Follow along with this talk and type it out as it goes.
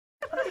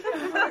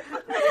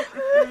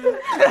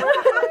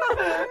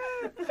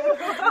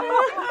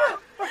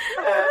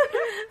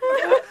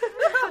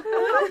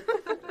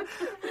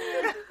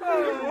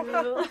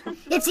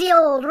It's the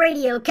Old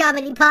Radio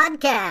Comedy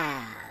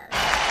Podcast.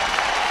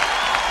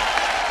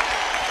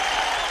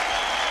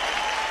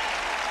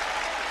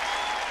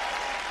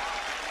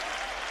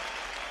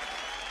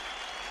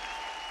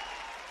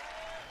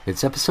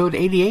 It's episode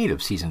 88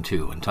 of Season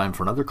 2, and time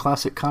for another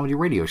classic comedy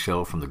radio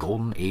show from the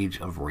golden age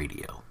of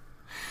radio.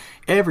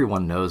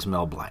 Everyone knows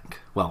Mel Blanc.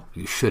 Well,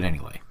 you should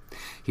anyway.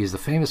 He's the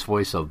famous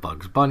voice of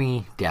Bugs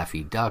Bunny,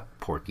 Daffy Duck,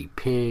 Porky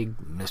Pig,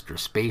 Mr.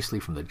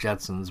 Spacely from the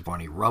Jetsons,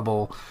 Barney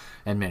Rubble,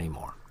 and many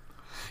more.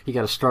 He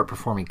got to start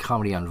performing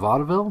comedy on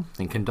vaudeville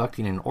and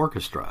conducting an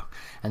orchestra,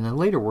 and then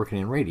later working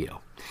in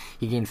radio.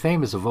 He gained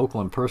fame as a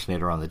vocal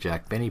impersonator on the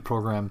Jack Benny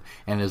program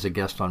and as a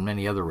guest on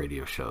many other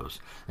radio shows,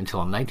 until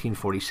in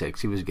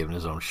 1946 he was given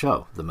his own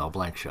show, The Mel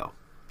Blanc Show.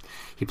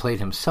 He played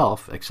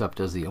himself,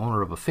 except as the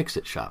owner of a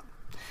fix-it shop.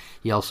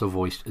 He also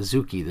voiced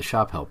Zuki, the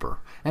shop helper,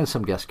 and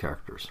some guest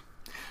characters.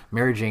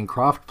 Mary Jane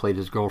Croft played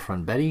his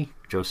girlfriend Betty,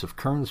 Joseph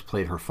Kearns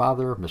played her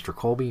father, Mr.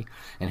 Colby,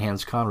 and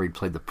Hans Conried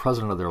played the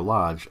president of their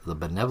lodge, the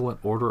Benevolent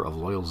Order of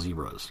Loyal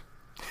Zebras.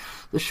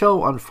 The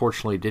show,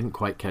 unfortunately, didn't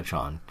quite catch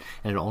on,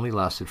 and it only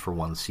lasted for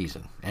one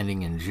season,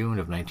 ending in June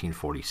of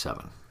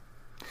 1947.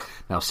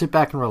 Now sit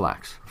back and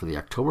relax for the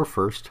October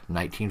 1st,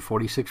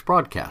 1946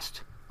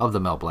 broadcast of The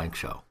Mel Blanc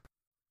Show.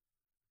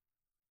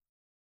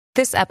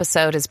 This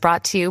episode is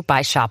brought to you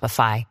by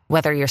Shopify.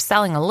 Whether you're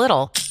selling a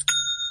little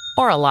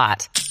or a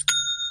lot,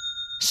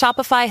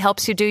 Shopify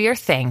helps you do your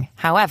thing,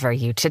 however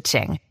you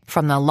cha-ching.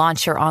 From the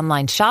launch your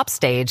online shop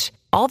stage,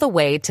 all the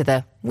way to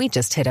the we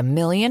just hit 1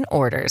 million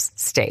orders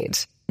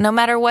stage. No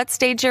matter what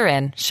stage you're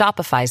in,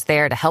 Shopify's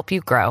there to help you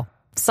grow.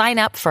 Sign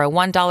up for a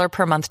 $1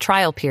 per month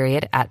trial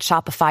period at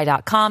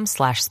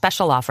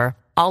shopify.com/special offer,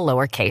 all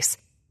lowercase.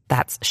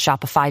 That's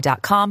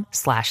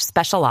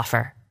shopify.com/special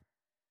offer.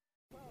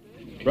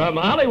 From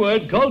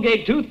Hollywood,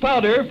 Colgate Tooth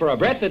Powder for a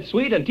breath that's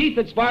sweet and teeth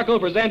that sparkle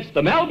presents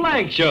The Mel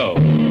Blanc Show.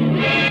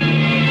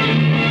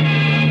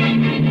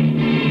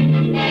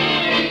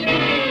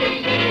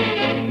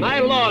 My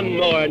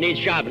lawnmower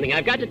needs sharpening.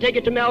 I've got to take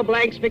it to Mel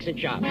Blanc's Fix-It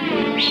Shop.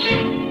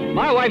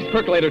 My wife's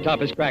percolator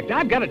top is cracked.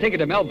 I've got to take it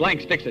to Mel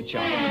Blanc's Fix-It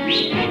Shop.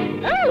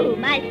 Oh,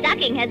 my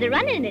stocking has a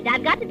run in it.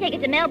 I've got to take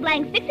it to Mel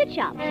Blanc's Fix-It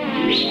Shop.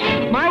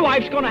 My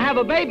wife's going to have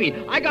a baby.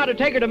 I got to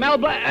take her to Mel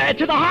Blanc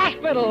to the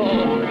hospital.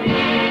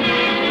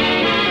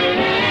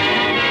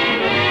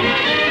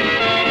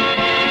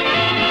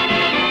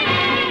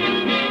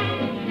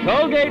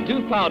 Colgate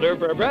Tooth Powder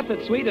for a breath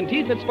that's sweet and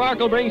teeth that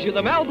sparkle brings you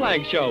The Mel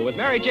Blanc Show with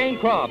Mary Jane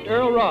Croft,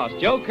 Earl Ross,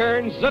 Joe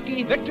Kearns,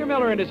 Zuki, Victor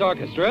Miller and his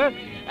orchestra,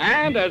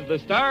 and as the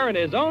star in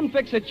his own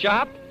fix-it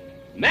shop,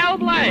 Mel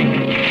Blanc.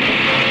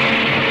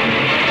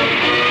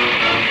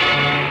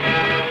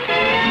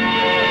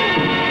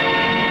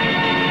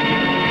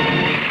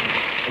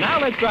 Now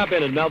let's drop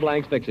in at Mel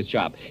Blanc's Fix-It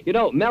Shop. You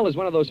know, Mel is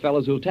one of those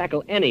fellows who'll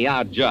tackle any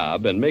odd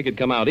job and make it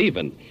come out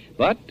even.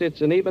 But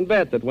it's an even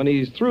bet that when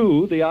he's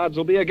through, the odds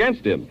will be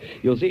against him.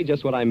 You'll see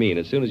just what I mean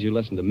as soon as you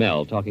listen to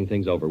Mel talking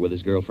things over with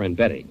his girlfriend,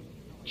 Betty.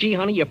 Gee,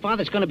 honey, your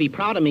father's going to be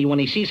proud of me when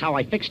he sees how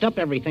I fixed up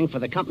everything for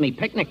the company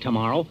picnic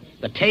tomorrow.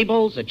 The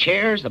tables, the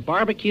chairs, the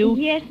barbecue.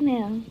 Yes,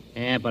 Mel.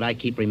 Yeah, but I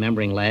keep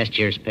remembering last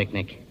year's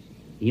picnic.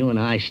 You and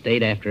I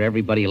stayed after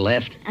everybody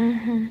left.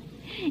 Uh-huh.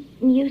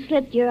 You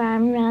slipped your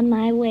arm around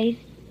my waist.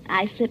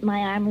 I slipped my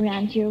arm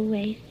around your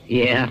waist.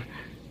 Yeah,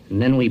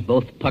 and then we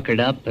both puckered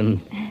up and...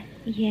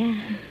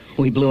 Yeah.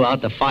 We blew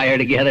out the fire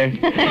together.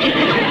 Oh,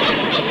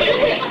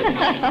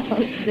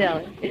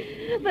 silly.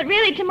 But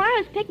really,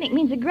 tomorrow's picnic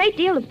means a great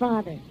deal to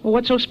Father. Well,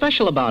 what's so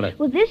special about it?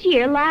 Well, this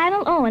year,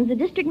 Lionel Owens, the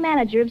district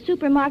manager of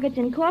Supermarkets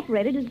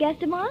Incorporated, is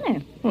guest of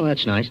honor. Well,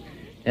 that's nice.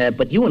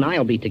 But you and I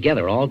will be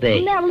together all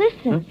day. Now,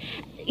 listen. Huh?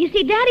 You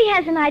see, Daddy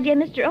has an idea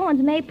Mr.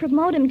 Owens may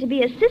promote him to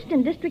be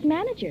assistant district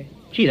manager.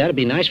 Gee, that'd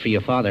be nice for your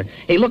father.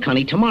 Hey, look,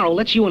 honey, tomorrow,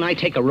 let's you and I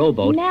take a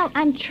rowboat. Now,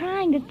 I'm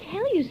trying to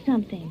tell you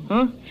something.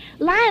 Huh?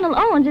 Lionel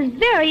Owens is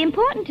very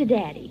important to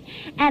Daddy.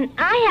 And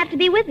I have to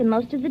be with him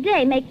most of the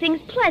day, make things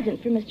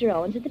pleasant for Mr.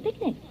 Owens at the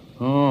picnic.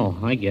 Oh,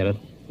 I get it.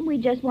 We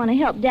just want to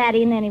help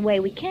Daddy in any way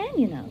we can,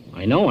 you know.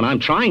 I know, and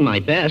I'm trying my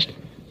best.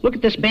 Look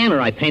at this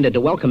banner I painted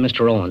to welcome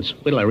Mr. Owens.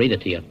 Wait till I read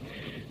it to you.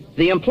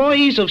 The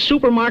employees of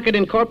Supermarket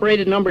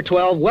Incorporated number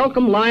 12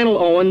 welcome Lionel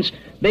Owens,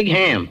 Big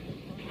Ham.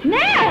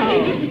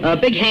 Mel!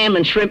 Big ham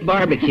and shrimp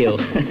barbecue.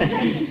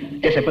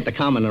 Guess I put the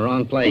comma in the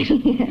wrong place.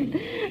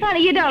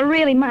 Honey, you don't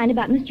really mind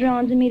about Mr.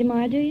 Owens and me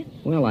tomorrow, do you?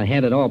 Well, I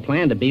had it all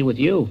planned to be with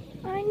you.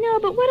 I know,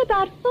 but what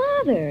about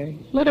Father?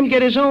 Let him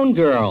get his own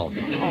girl.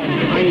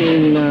 I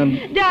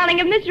mean, Darling,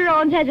 if Mr.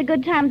 Owens has a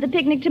good time at the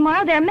picnic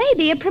tomorrow, there may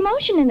be a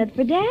promotion in it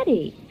for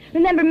Daddy.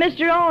 Remember,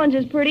 Mr. Owens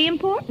is pretty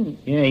important.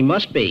 Yeah, he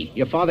must be.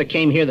 Your father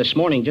came here this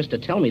morning just to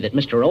tell me that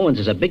Mr. Owens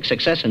is a big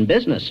success in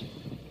business.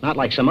 Not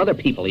like some other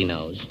people he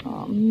knows.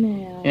 Oh,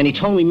 Mel. And he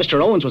told me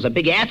Mr. Owens was a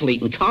big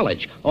athlete in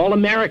college,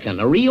 all-American,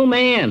 a real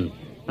man.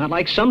 Not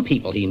like some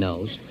people he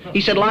knows.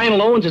 He said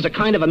Lionel Owens is the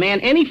kind of a man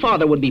any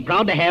father would be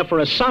proud to have for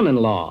a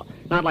son-in-law.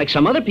 Not like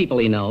some other people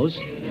he knows.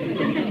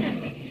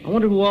 I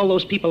wonder who all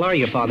those people are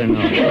your father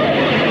knows.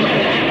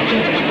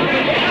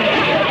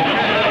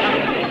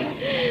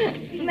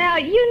 Mel,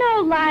 you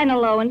know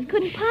Lionel Owens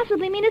couldn't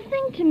possibly mean a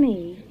thing to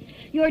me.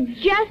 You're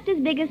just as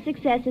big a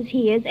success as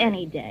he is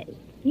any day.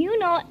 You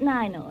know it and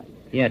I know it.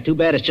 Yeah, too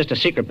bad it's just a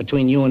secret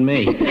between you and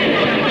me.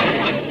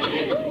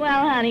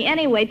 Well, honey,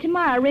 anyway,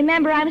 tomorrow,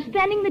 remember, I'm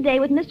spending the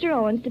day with Mr.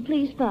 Owens to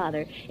please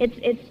Father.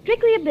 It's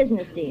strictly a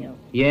business deal.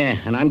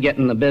 Yeah, and I'm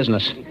getting the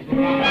business.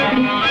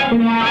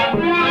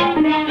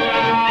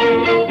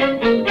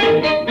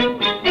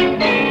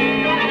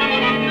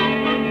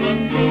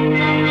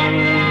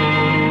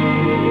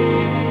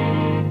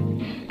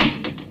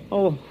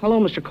 Oh, hello,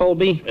 Mr.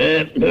 Colby.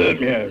 Yes.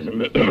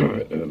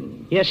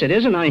 Yes, it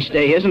is a nice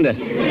day, isn't it?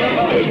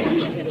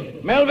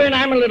 Melvin,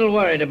 I'm a little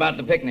worried about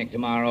the picnic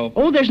tomorrow.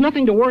 Oh, there's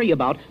nothing to worry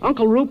about.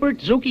 Uncle Rupert,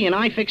 Zuki, and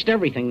I fixed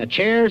everything. The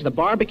chairs, the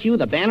barbecue,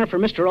 the banner for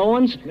Mr.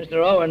 Owens.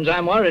 Mr. Owens,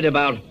 I'm worried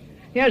about.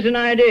 He has an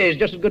idea. He's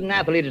just as good an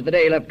athlete as the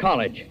day he left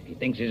college. He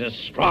thinks he's as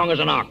strong as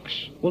an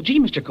ox. Well, gee,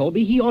 Mr.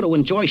 Colby, he ought to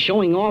enjoy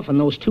showing off on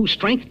those 2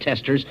 strength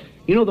testers.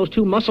 You know those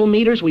 2 muscle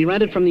meters we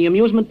rented from the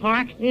amusement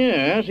park?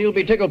 Yes, he'll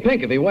be tickled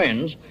pink if he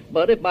wins.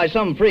 But if by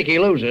some freak he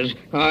loses,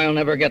 I'll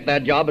never get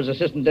that job as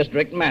assistant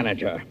district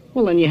manager.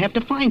 Well, then you have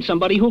to find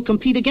somebody who'll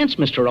compete against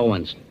Mr.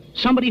 Owens.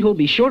 Somebody who'll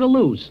be sure to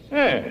lose.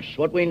 Yes,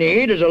 what we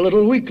need is a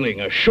little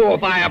weakling, a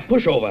surefire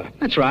pushover.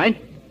 That's right.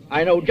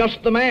 I know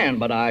just the man,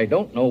 but I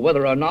don't know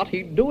whether or not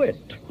he'd do it.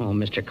 Oh,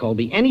 Mr.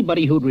 Colby,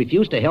 anybody who'd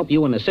refuse to help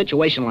you in a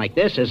situation like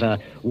this is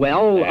That's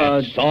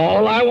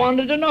all I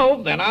wanted to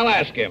know. Then I'll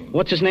ask him.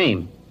 What's his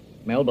name?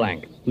 Mel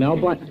Blanc. Mel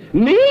Blanc.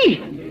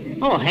 Me?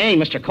 Oh, hey,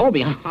 Mr.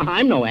 Colby,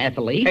 I'm no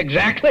athlete.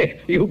 Exactly.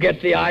 You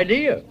get the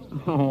idea.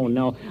 Oh,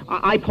 no.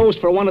 I posed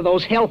for one of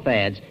those health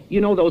ads.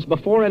 You know, those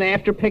before and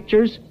after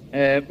pictures?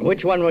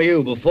 Which one were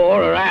you,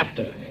 before or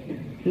after?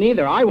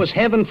 Neither. I was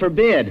heaven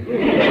forbid.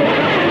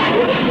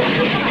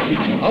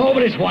 Oh,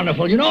 but it's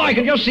wonderful. You know, I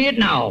can just see it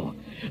now.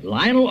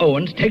 Lionel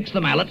Owens takes the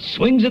mallet,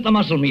 swings at the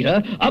muscle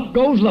meter, up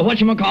goes the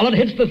whatchamacallit,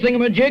 hits the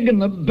thingamajig,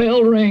 and the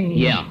bell rings.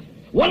 Yeah.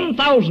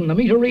 1,000, the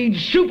meter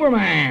reads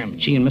Superman.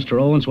 Gee, and Mr.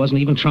 Owens wasn't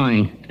even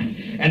trying.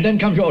 And then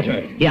comes your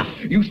turn. Yeah.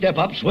 You step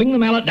up, swing the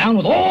mallet down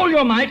with all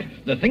your might.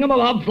 The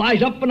thingamabob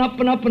flies up and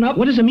up and up and up.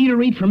 What does the meter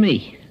read for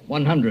me?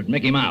 100,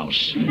 Mickey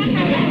Mouse.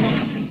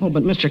 Oh,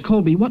 but Mr.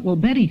 Colby, what will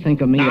Betty think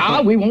of me?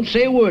 Now, we won't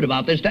say a word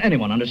about this to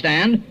anyone,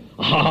 understand?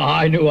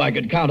 I knew I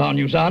could count on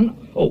you, son.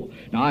 Oh,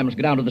 now I must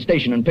go down to the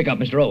station and pick up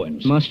Mr.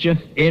 Owens. Must you?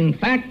 In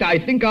fact, I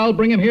think I'll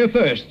bring him here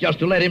first, just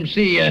to let him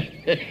see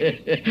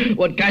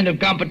what kind of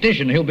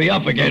competition he'll be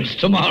up against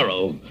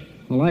tomorrow.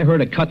 Well, I heard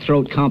a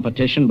cutthroat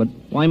competition, but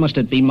why must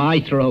it be my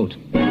throat?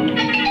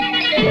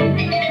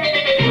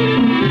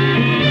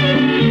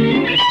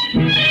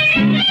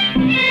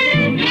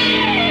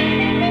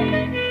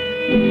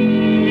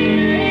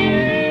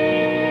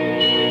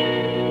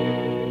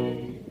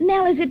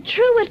 Is it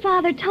true what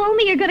Father told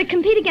me? You're going to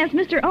compete against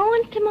Mr.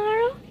 Owens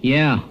tomorrow?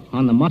 Yeah,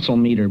 on the muscle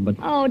meter, but...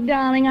 Oh,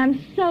 darling,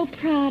 I'm so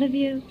proud of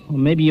you. Well,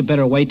 maybe you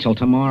better wait till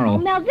tomorrow.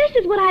 Now, this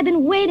is what I've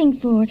been waiting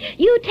for.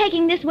 You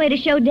taking this way to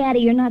show Daddy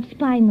you're not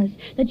spineless,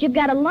 that you've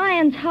got a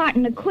lion's heart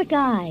and a quick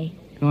eye.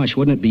 Gosh,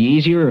 wouldn't it be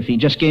easier if he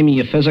just gave me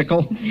a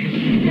physical?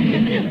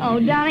 Oh,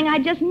 darling, I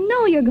just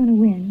know you're going to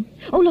win.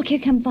 Oh, look, here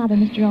come Father,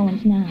 Mr.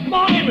 Owens, now. Come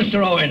on in,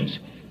 Mr. Owens.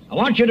 I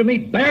want you to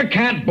meet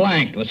Bearcat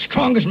Blank, the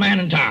strongest man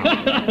in town.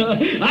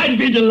 I'd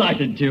be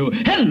delighted to.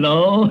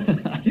 Hello.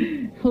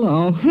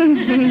 Hello.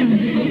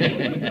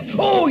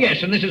 Oh,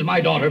 yes, and this is my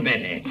daughter,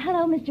 Betty.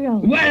 Hello, Mr.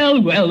 Owens.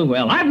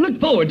 Well. I've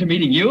looked forward to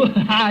meeting you.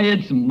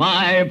 It's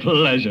my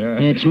pleasure.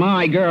 It's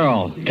my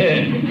girl.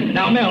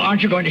 Now, Mel,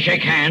 aren't you going to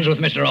shake hands with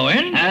Mr.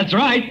 Owens? That's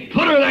right.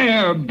 Put her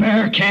there,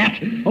 Bearcat.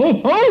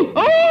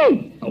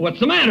 Oh! What's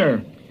the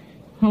matter?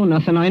 Oh,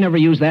 nothing. I never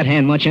use that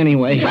hand much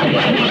anyway.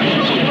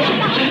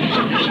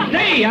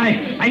 Say,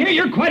 I hear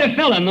you're quite a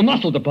fella in the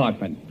muscle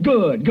department.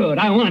 Good.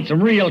 I want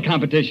some real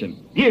competition.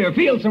 Here,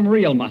 feel some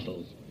real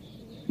muscles.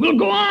 Well,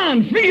 go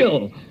on,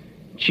 feel.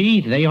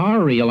 Gee, they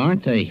are real,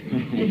 aren't they?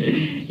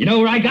 You know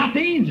where I got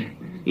these?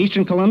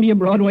 Eastern Columbia,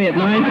 Broadway at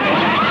 9.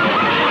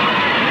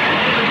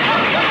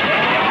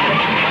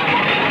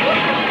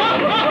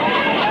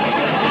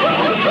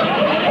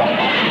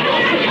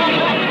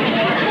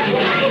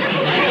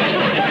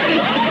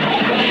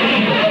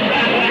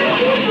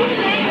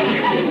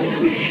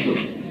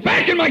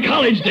 Back in my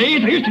college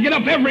days, I used to get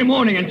up every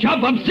morning and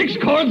chop up 6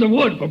 cords of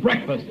wood for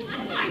breakfast.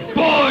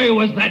 Boy,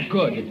 was that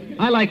good.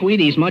 I like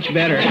Wheaties much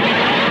better.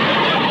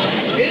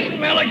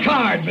 Smell a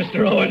card,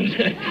 Mr. Owens.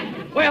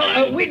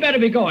 Well, we'd better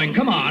be going.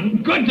 Come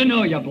on. Good to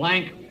know you,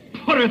 Blank.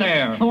 Put her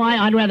there. Oh,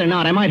 I'd rather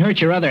not. I might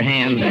hurt your other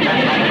hand.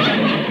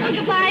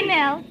 Goodbye,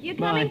 Mel. You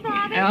coming,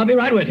 Father? I'll be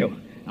right with you.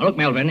 Now, look,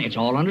 Melvin, it's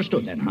all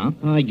understood then, huh?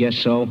 I guess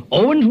so.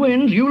 Owens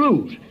wins, you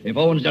lose. If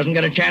Owens doesn't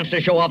get a chance to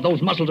show off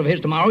those muscles of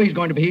his tomorrow, he's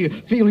going to be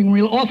feeling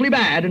real awfully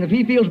bad. And if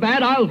he feels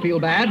bad, I'll feel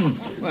bad.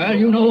 And, well,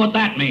 you know what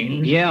that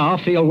means. Yeah, I'll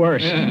feel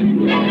worse.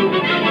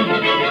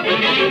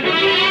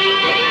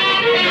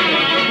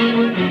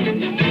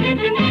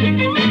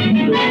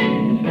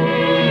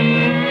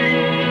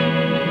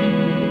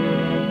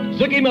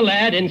 Zookie, my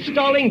lad,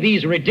 installing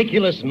these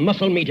ridiculous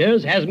muscle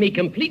meters has me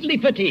completely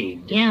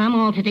fatigued. Yeah, I'm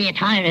all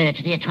tired.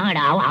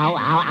 Ow.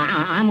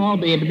 I'm all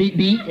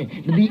beat.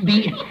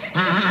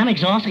 I'm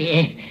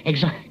exhausted.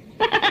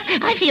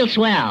 I feel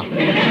swell.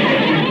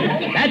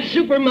 That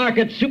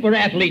supermarket super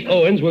athlete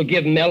Owens will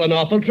give Mel an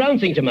awful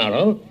trouncing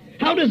tomorrow.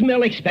 How does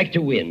Mel expect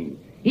to win?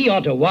 He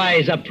ought to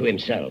wise up to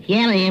himself.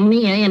 Yeah,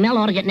 Mel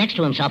ought to get next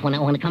to himself when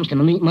it comes to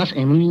muscle.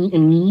 He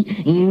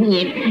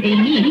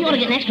ought to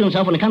get next to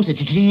himself when it comes to.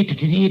 He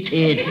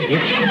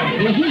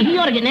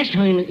ought to get next to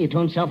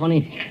himself when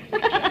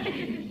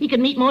he could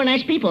meet more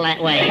nice people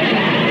that way.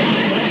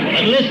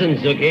 But listen,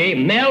 Zookie,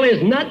 Mel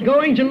is not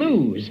going to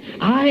lose.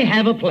 I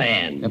have a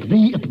plan.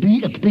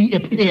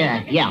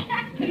 Yeah.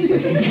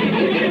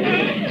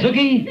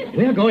 Zookie,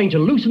 we're going to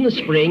loosen the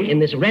spring in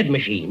this red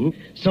machine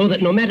so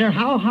that no matter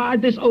how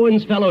hard this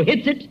Owens fellow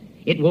hits it,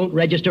 it won't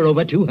register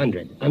over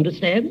 200.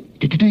 Understand?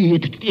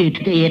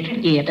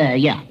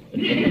 Yeah.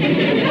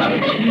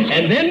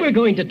 And then we're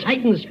going to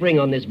tighten the spring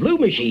on this blue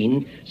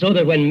machine so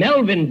that when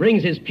Melvin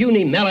brings his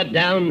puny mallet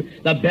down,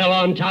 the bell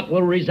on top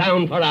will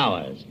resound for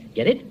hours.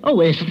 Get it? Oh,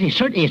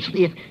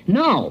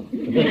 no.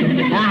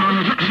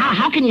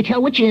 How can you tell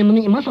which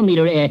muscle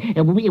meter,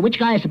 which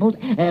guy is supposed,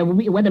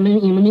 whether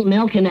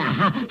Mel can,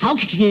 how?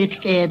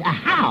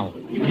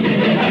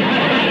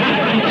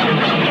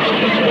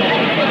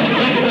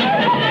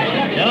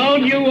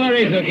 Don't you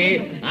worry,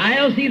 Zookie.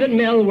 I'll see that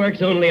Mel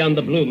works only on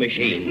the blue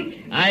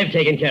machine. I've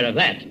taken care of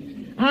that.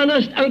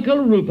 Honest Uncle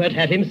Rupert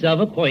had himself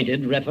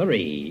appointed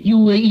referee.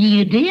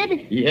 You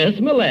did? Yes,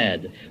 my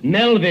lad.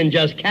 Melvin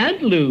just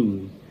can't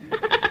lose.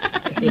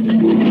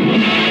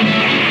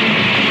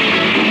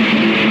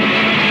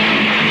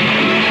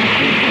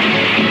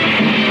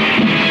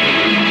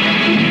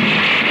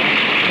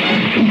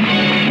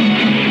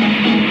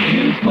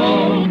 Use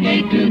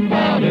Colgate tooth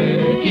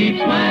powder, keep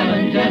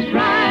smiling just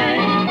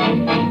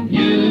right.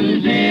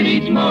 Use it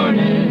each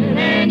morning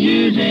and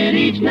use it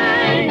each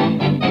night.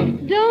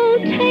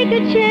 Don't take a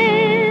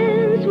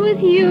chance with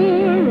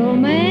your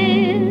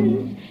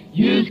romance.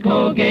 Use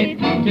Colgate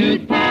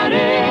tooth powder.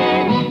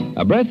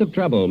 A breath of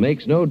trouble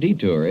makes no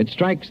detour. It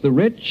strikes the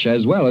rich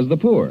as well as the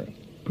poor.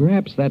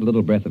 Perhaps that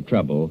little breath of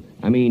trouble,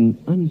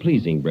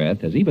 unpleasing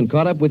breath, has even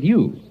caught up with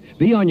you.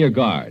 Be on your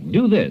guard.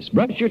 Do this.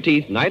 Brush your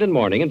teeth night and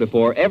morning and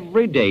before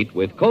every date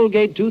with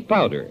Colgate tooth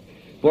powder.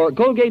 For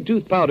Colgate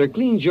tooth powder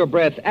cleans your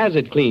breath as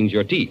it cleans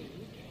your teeth.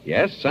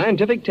 Yes,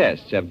 scientific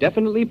tests have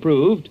definitely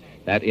proved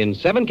that in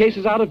 7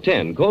 cases out of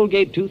 10,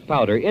 Colgate tooth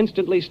powder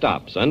instantly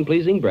stops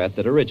unpleasing breath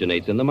that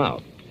originates in the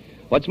mouth.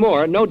 What's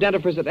more, no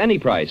dentifrice at any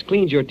price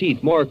cleans your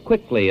teeth more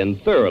quickly and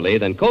thoroughly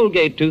than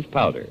Colgate tooth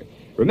powder.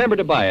 Remember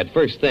to buy it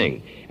first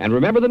thing. And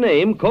remember the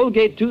name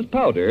Colgate tooth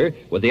powder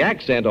with the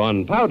accent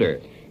on powder.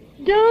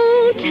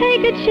 Don't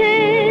take a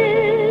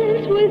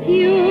chance with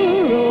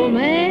your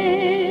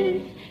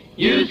romance.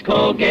 Use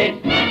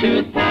Colgate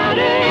tooth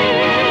powder.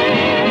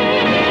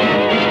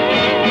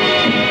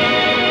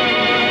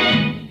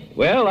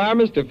 Well, our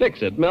Mr.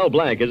 Fix-It, Mel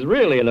Blanc, is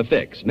really in a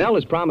fix. Mel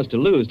has promised to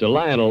lose to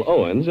Lionel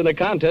Owens in a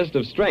contest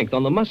of strength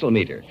on the muscle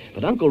meter.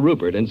 But Uncle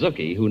Rupert and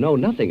Zookie, who know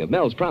nothing of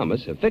Mel's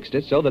promise, have fixed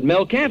it so that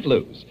Mel can't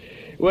lose.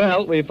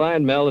 Well, we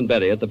find Mel and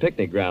Betty at the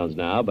picnic grounds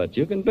now, but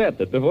you can bet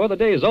that before the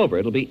day is over,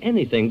 it'll be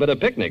anything but a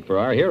picnic for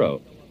our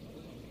hero.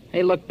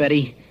 Hey, look,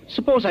 Betty,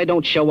 suppose I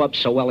don't show up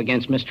so well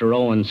against Mr.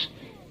 Owens.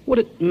 Would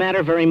it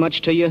matter very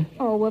much to you?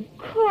 Oh, of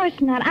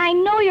course not. I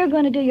know you're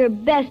going to do your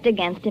best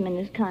against him in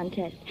this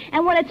contest.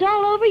 And when it's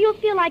all over, you'll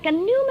feel like a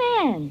new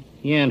man.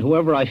 Yeah, and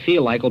whoever I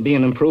feel like will be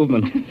an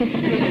improvement.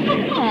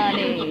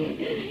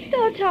 Honey,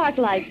 don't talk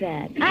like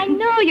that. I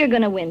know you're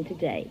going to win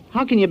today.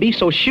 How can you be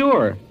so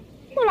sure?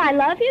 Well, I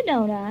love you,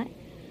 don't I?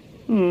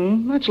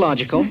 That's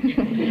logical.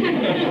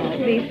 Oh,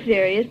 be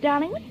serious,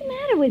 darling. What's the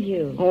matter with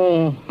you?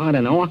 Oh, I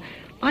don't know.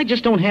 I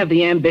just don't have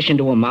the ambition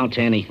to amount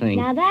to anything.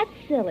 Now, that's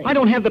silly. I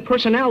don't have the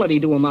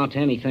personality to amount to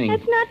anything.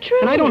 That's not true.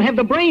 And I don't have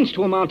the brains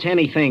to amount to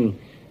anything.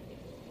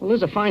 Well, this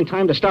is a fine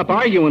time to stop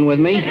arguing with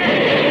me.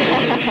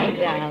 Oh,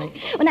 darling.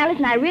 Well, now,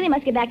 listen, I really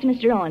must get back to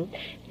Mr. Owens.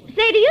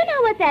 Say, do you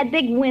know what that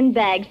big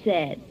windbag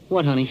said?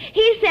 What, honey?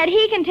 He said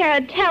he can tear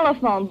a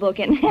telephone book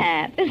in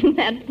half. Isn't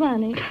that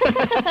funny?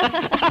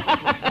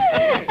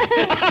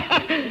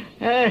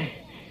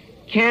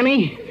 Can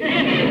he?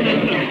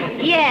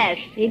 Yes,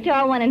 he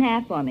tore one in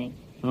half for me.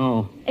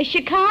 Oh. A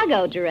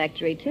Chicago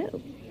directory,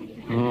 too.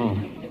 Oh.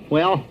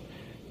 Well,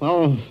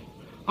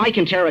 I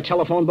can tear a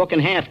telephone book in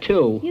half,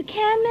 too. You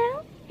can,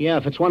 Mel? Yeah,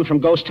 if it's one from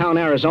Ghost Town,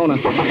 Arizona.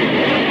 Well,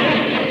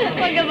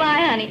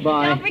 goodbye, honey.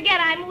 Bye. Don't forget,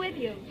 I'm with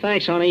you.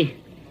 Thanks, honey.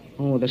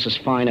 Oh, this is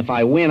fine. If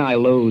I win, I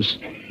lose.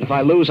 If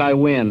I lose, I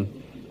win.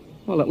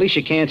 Well, at least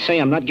you can't say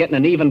I'm not getting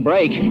an even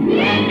break.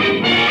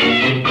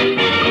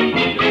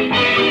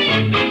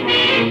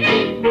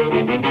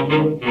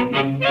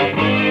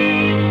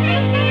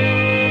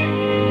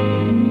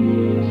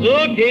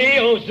 Zookie,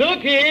 oh,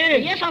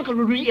 Zookie! Yes, Uncle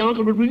Rudy.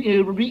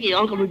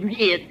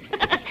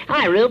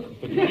 Hi, Rube.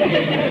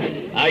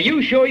 Are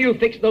you sure you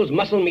fixed those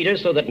muscle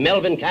meters so that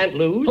Melvin can't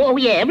lose? Oh,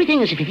 yeah,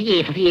 everything is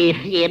okay.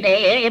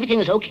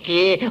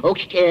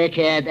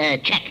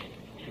 Check.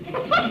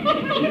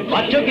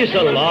 What took you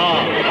so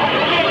long?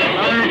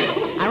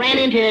 I ran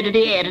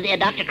into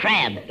Dr.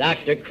 Crab.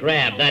 Dr.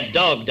 Crab, that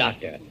dog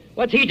doctor.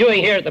 What's he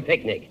doing here at the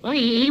picnic? Well,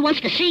 he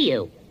wants to see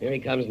you. Here he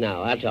comes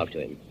now. I'll talk to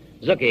him.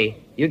 Zookie,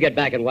 you get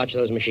back and watch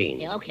those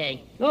machines. Yeah,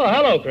 okay. Oh,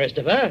 hello,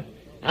 Christopher.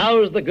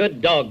 How's the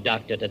good dog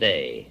doctor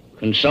today?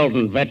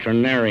 Consultant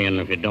veterinarian,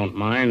 if you don't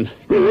mind.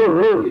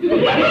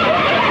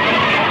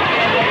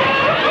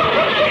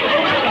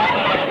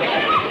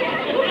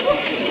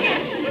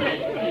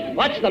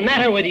 What's the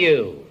matter with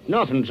you?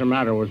 Nothing's the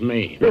matter with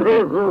me.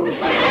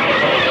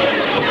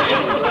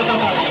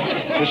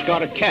 Just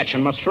got a catch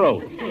in my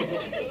throat.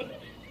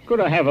 Could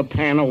I have a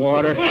pan of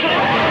water?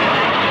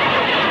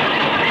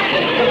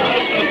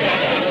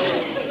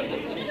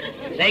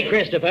 Say,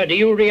 Christopher, do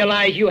you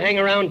realize you hang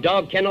around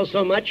dog kennels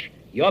so much,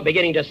 you're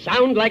beginning to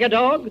sound like a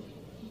dog?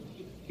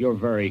 You're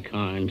very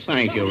kind.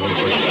 Thank you,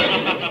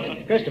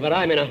 Rupert. Christopher,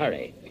 I'm in a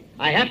hurry.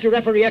 I have to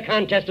referee a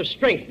contest of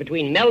strength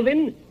between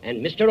Melvin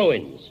and Mr.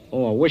 Owens.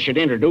 Oh, I wish you'd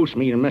introduce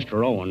me to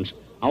Mr. Owens.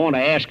 I want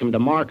to ask him to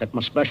market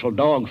my special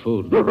dog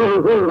food.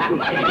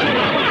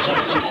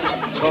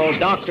 It's called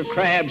Dr.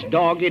 Crab's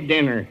Doggy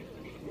Dinner.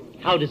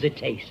 How does it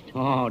taste?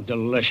 Oh,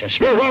 delicious.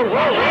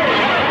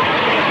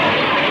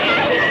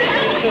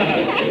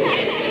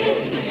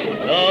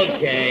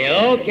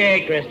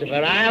 Okay,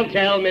 Christopher. I'll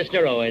tell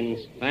Mr. Owens.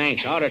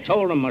 Thanks. I'd have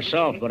told him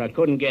myself, but I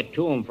couldn't get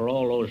to him for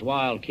all those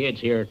wild kids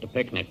here at the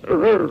picnic.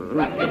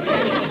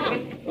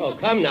 Oh,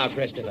 come now,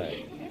 Christopher.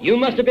 You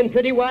must have been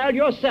pretty wild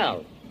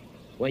yourself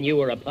when you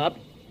were a pup.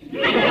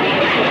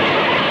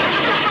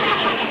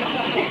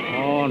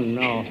 Oh,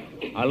 no.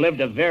 I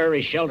lived a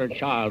very sheltered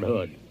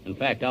childhood. In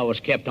fact, I was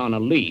kept on a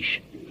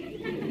leash.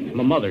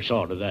 My mother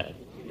saw to that.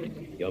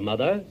 Your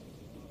mother?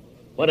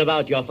 What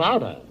about your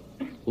father?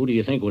 Who do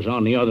you think was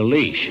on the other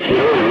leash?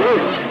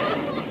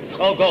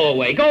 Oh, go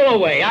away. Go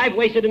away. I've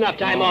wasted enough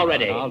time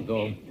already. I'll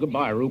go.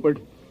 Goodbye, Rupert.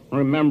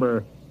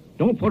 Remember,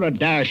 don't put a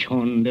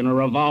dachshund in a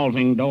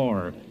revolving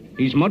door.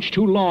 He's much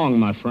too long,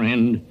 my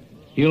friend.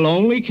 He'll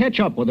only catch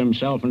up with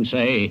himself and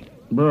say,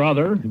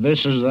 brother,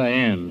 this is the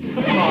end.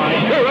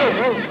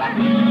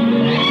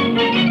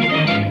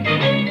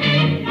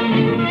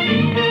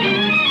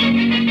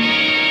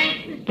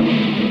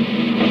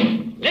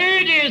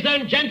 Ladies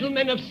and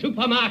gentlemen of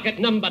supermarket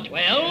number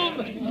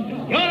 12,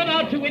 you're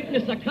about to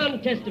witness a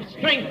contest of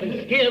strength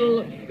and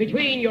skill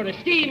between your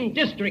esteemed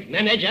district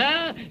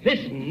manager,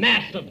 this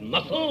mass of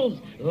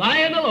muscles,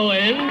 Lionel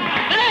Owens.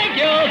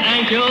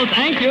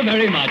 Thank you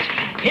very much.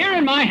 Here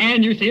in my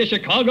hand, you see a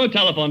Chicago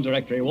telephone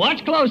directory.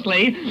 Watch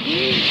closely.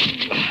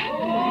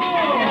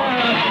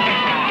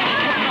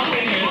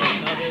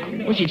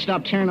 Wish he'd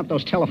stop tearing up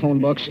those telephone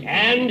books.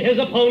 And his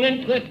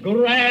opponent, that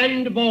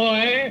grand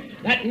boy,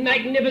 that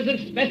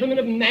magnificent specimen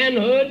of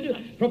manhood,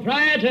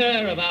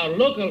 proprietor of our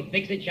local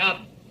fix-it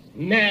shop,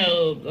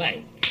 Mel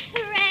Blanc.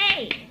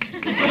 Hooray!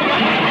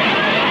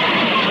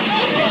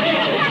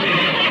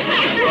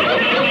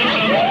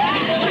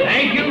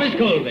 Thank you, Miss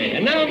Colby.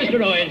 And now,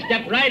 Mr. Owens,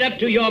 step right up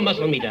to your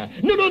muscle meter.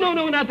 No,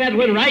 not that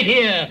one. Right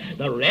here.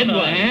 The red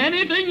one.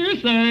 Anything you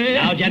say.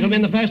 Now,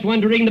 gentlemen, the first one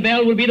to ring the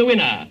bell will be the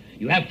winner.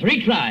 You have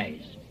 3 tries.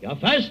 You're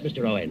first,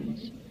 Mr.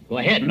 Owens. Go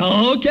ahead.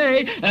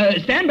 Okay.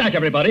 Stand back,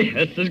 everybody.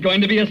 This is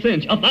going to be a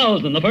cinch.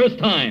 1,000 the first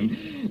time.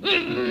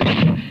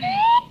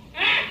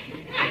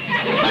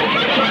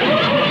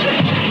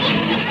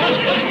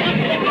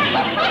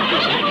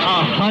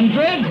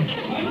 100.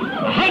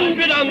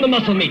 100 on the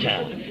muscle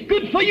meter.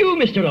 Good for you,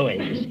 Mr.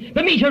 Owens.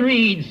 The meter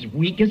reads,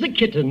 weak as a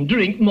kitten,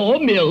 drink more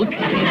milk.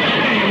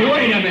 Hey,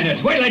 wait a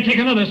minute. Wait till I take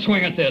another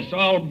swing at this.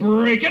 I'll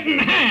break it in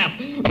half.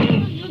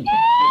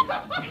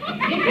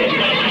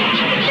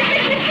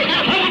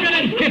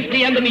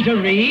 150 and the meter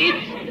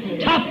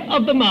reads, top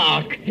of the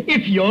mark,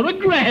 if you're a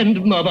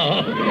grandmother.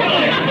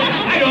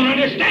 I don't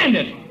understand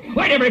it.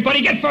 Wait,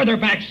 everybody, get further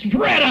back.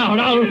 Spread out.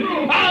 I'll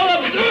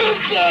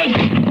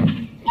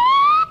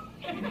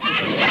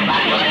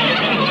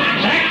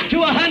Back to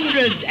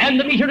 100, and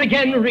the meter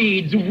again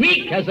reads,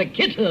 weak as a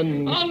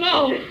kitten. Oh,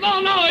 no,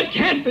 it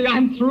can't be.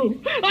 I'm through.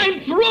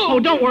 Oh,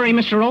 don't worry,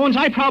 Mr. Owens.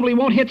 I probably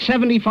won't hit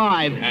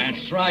 75.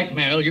 That's right,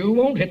 Mel. You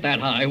won't hit that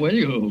high, will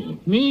you?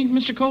 Me,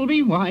 Mr.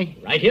 Colby? Why?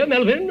 Right here,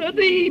 Melvin,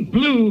 the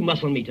blue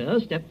muscle meter.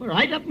 Step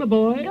right up, my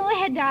boy. Go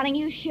ahead, darling.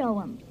 You show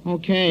him.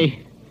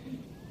 Okay.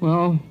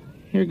 Well,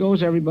 here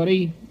goes,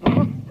 everybody.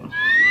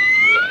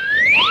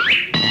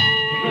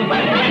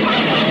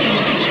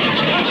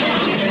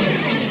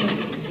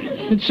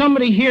 Did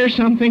somebody hear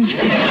something?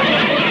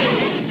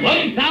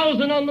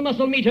 1,000 on the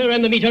muscle meter,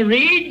 and the meter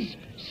reads,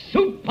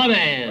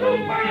 Superman.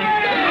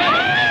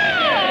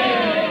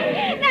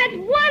 That's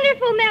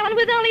wonderful, Melon,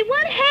 with only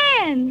one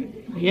hand.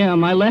 Yeah,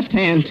 my left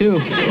hand, too.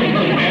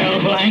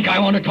 Mel Blanc, I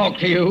want to talk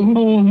to you.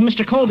 Oh,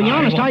 Mr. Colby,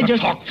 honest, I I want to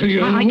just... talk to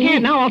you. I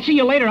can't now. I'll see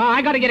you later.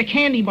 I got to get a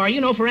candy bar,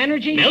 for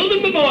energy.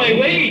 Melvin, my boy,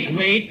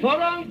 wait for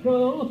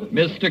Uncle.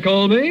 Mr.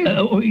 Colby?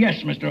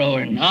 Yes, Mr.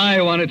 Owens.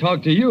 I want to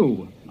talk to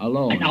you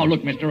alone. Now,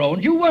 look, Mr.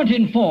 Owens, you weren't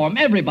informed.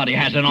 Everybody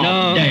has an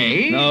off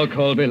day. No,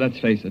 Colby, let's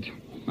face it.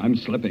 I'm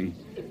slipping.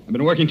 I've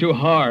been working too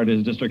hard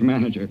as district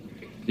manager.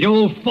 The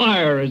old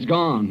fire is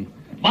gone.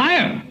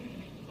 Fire?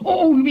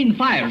 Oh, you mean the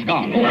fire's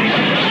gone. Oh.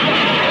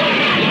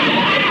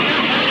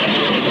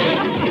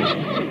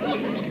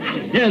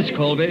 Yes,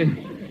 Colby.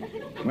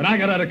 When I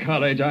got out of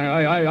college,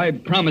 I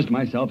promised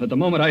myself that the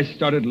moment I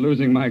started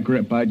losing my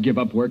grip, I'd give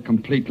up work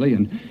completely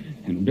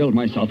and build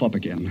myself up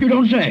again. You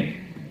don't say.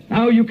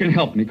 Now you can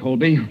help me,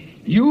 Colby.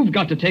 You've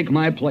got to take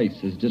my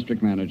place as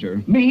district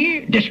manager.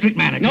 Me? District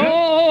manager?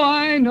 No,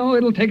 I know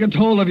it'll take a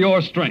toll of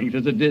your strength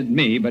as it did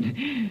me, but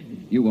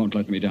you won't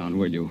let me down,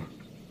 will you?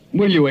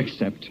 Will you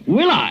accept?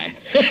 Will I?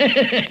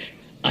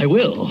 I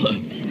will.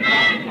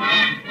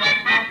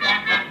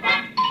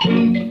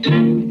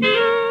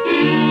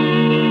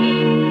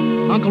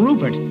 Uncle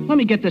Rupert, let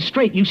me get this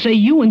straight. You say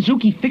you and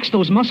Zuki fixed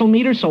those muscle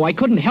meters so I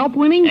couldn't help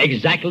winning?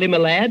 Exactly, my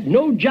lad.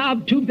 No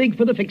job too big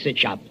for the fix-it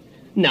shop.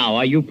 Now,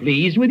 are you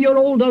pleased with your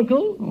old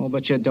uncle? Oh,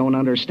 but you don't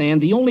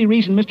understand. The only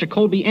reason Mr.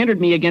 Colby entered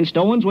me against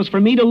Owens was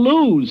for me to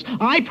lose.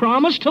 I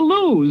promised to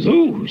lose.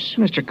 Lose?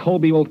 Mr.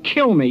 Colby will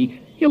kill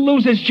me. He'll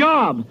lose his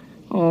job.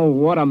 Oh,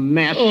 what a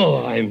mess.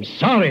 Oh, I'm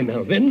sorry,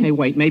 Melvin. Hey,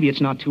 wait, maybe it's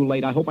not too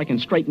late. I hope I can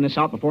straighten this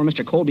out before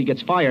Mr. Colby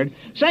gets fired.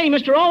 Say,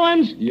 Mr.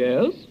 Owens.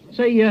 Yes?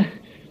 Say,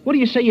 what do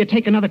you say you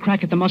take another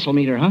crack at the muscle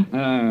meter, huh?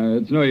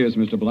 It's no use,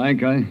 Mr.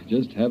 Blank. I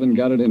just haven't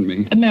got it in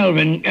me.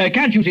 Melvin,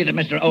 can't you see that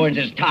Mr. Owens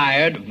is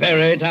tired?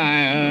 Very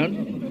tired.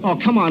 Oh,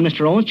 come on,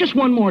 Mr. Owens. Just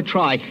one more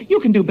try. You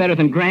can do better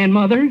than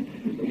grandmother.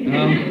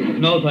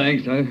 No,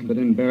 thanks. I've been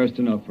embarrassed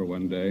enough for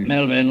one day.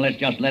 Melvin, let's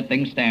just let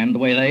things stand the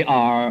way they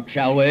are,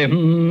 shall we?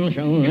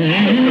 Shall we?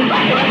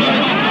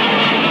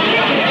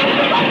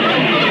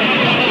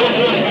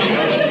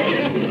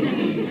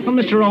 Oh,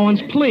 Mr.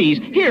 Owens, please.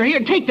 Here,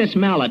 take this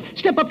mallet.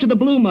 Step up to the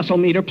blue muscle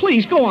meter.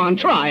 Please, go on.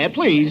 Try it,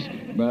 please.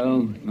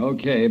 Well,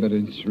 okay, but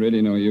it's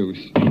really no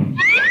use.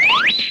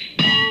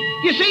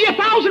 You see,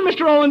 1,000,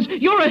 Mr. Owens.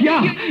 You're a...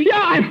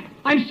 Yeah,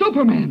 I'm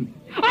Superman.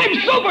 I'm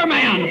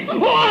Superman!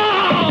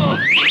 Whoa!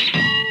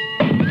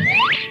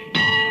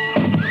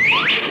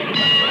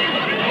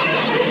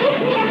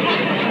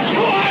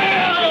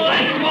 Well,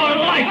 that's more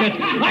like it.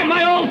 I'm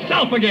my old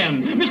self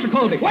again. Mr.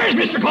 Colby. Where's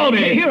Mr.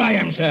 Colby? Here I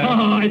am, sir.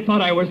 Oh, I thought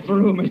I was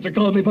through, Mr.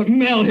 Colby, but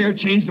Mel here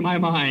changed my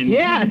mind.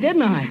 Yeah,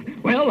 didn't I?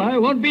 Well, I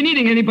won't be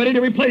needing anybody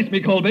to replace me,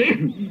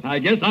 Colby. I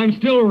guess I'm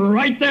still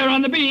right there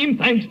on the beam,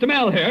 thanks to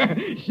Mel here.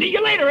 See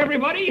you later,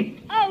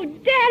 everybody. Oh,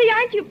 Daddy,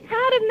 aren't you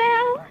proud of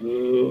Mel?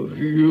 Oh,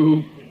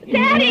 you...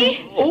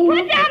 Daddy, put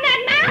down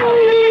that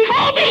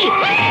Colby!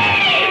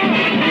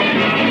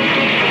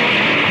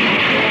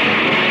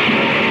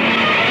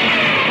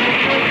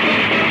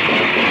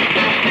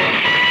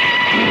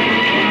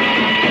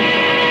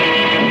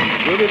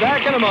 We'll be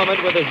back in a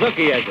moment with a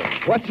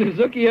Zookie-ism. What's a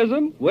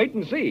Zookie-ism? Wait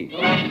and see.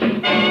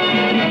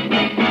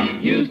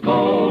 Use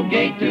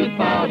Colgate tooth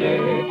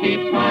powder, keep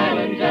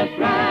smiling just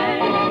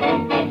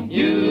right.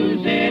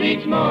 Use it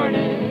each morning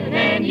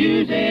and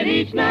use it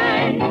each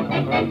night.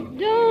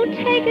 Don't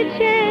take a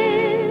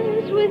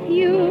chance with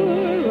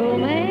your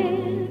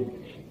romance.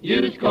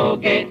 Use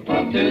Colgate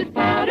tooth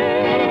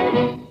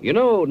powder. You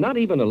know, not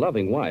even a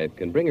loving wife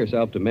can bring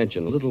herself to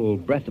mention a little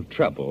breath of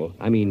trouble,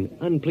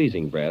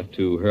 unpleasing breath,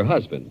 to her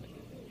husband.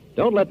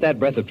 Don't let that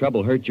breath of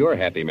trouble hurt your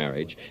happy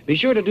marriage. Be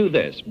sure to do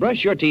this.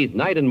 Brush your teeth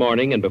night and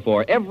morning and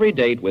before every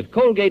date with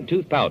Colgate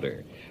tooth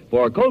powder.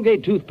 For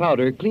Colgate tooth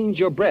powder cleans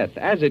your breath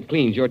as it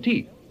cleans your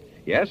teeth.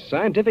 Yes,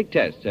 scientific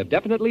tests have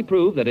definitely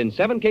proved that in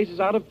 7 cases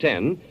out of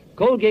 10,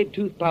 Colgate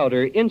tooth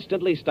powder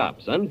instantly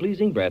stops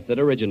unpleasing breath that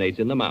originates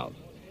in the mouth.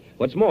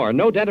 What's more,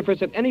 no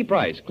dentifrice at any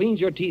price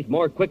cleans your teeth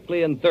more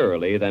quickly and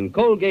thoroughly than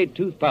Colgate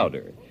tooth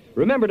powder.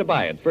 Remember to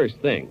buy it first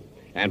thing.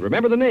 And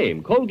remember the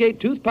name, Colgate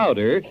tooth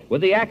powder,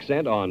 with the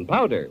accent on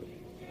powder.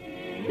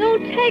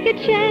 Don't take a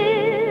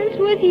chance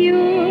with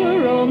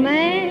your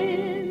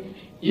romance.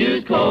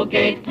 Use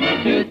Colgate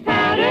tooth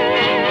powder.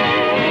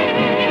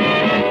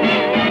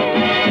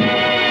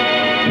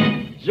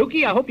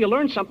 Zuki, I hope you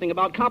learned something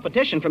about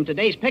competition from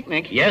today's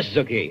picnic. Yes,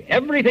 Zookie.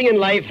 Everything in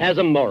life has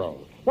a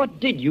moral.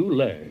 What did you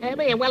learn?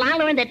 Well, I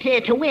learned that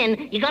to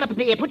win, you gotta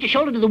put your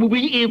shoulder to the... to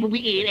win,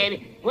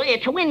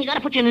 you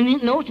gotta put your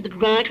nose to the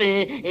ground.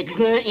 To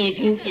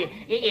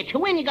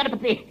win, you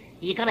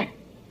gotta...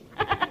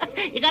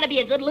 you gotta be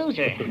a good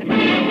loser. This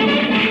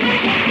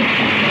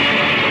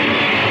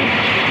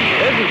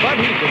is Bud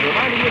Houston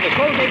reminding you that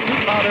Colgate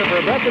tooth powder for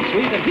a breath that's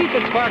sweet and teeth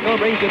that sparkle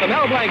brings you the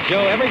Mel Blanc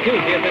Show every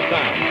Tuesday at this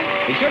time.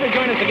 Be sure to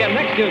join us again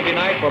next Tuesday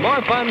night for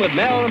more fun with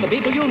Mel and the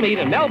people you'll meet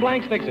in Mel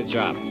Blanc's Fix-It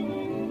Shop.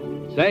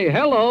 Say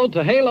hello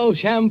to Halo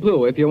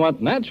Shampoo if you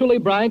want naturally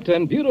bright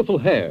and beautiful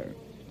hair.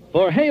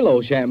 For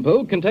Halo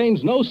Shampoo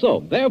contains no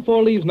soap,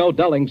 therefore leaves no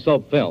dulling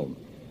soap film.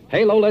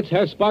 Halo lets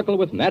hair sparkle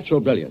with natural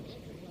brilliance.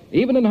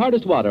 Even in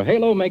hardest water,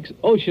 Halo makes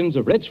oceans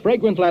of rich,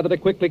 fragrant lather to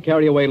quickly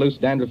carry away loose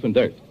dandruff and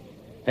dirt.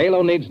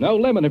 Halo needs no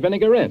lemon or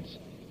vinegar rinse.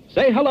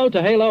 Say hello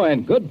to Halo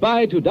and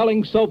goodbye to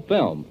dulling soap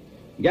film.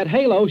 Get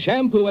Halo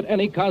shampoo at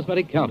any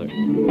cosmetic counter. The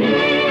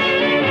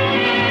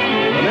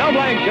Mel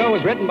Blanc Show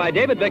was written by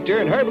David Victor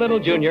and Herb Little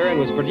Jr. and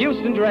was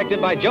produced and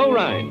directed by Joe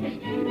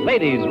Rhines.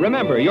 Ladies,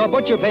 remember, your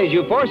butcher pays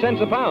you 4 cents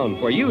a pound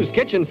for used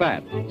kitchen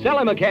fat. Sell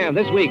him a can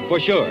this week for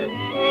sure.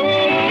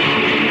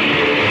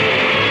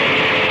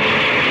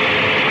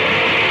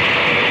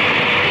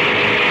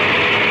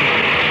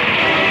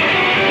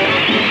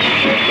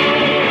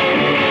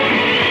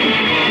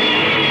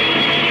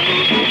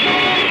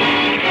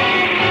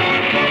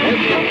 This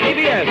is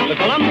CBS, the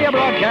Columbia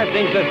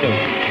Broadcasting System.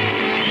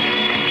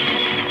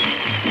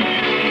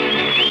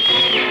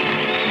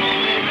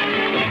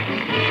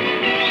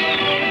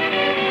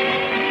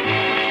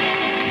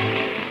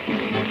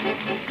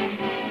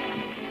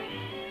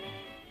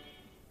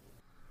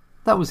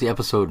 That was the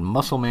episode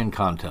Muscle Man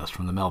Contest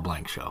from the Mel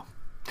Blanc Show.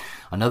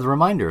 Another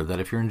reminder that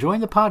if you're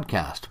enjoying the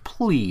podcast,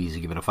 please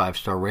give it a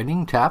 5-star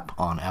rating, tap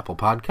on Apple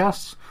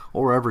Podcasts,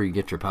 or wherever you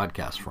get your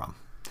podcasts from.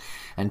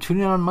 And tune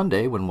in on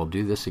Monday when we'll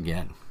do this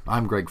again.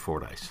 I'm Greg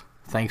Fordyce.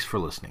 Thanks for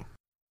listening.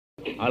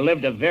 I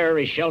lived a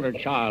very sheltered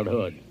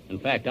childhood. In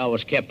fact, I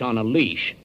was kept on a leash.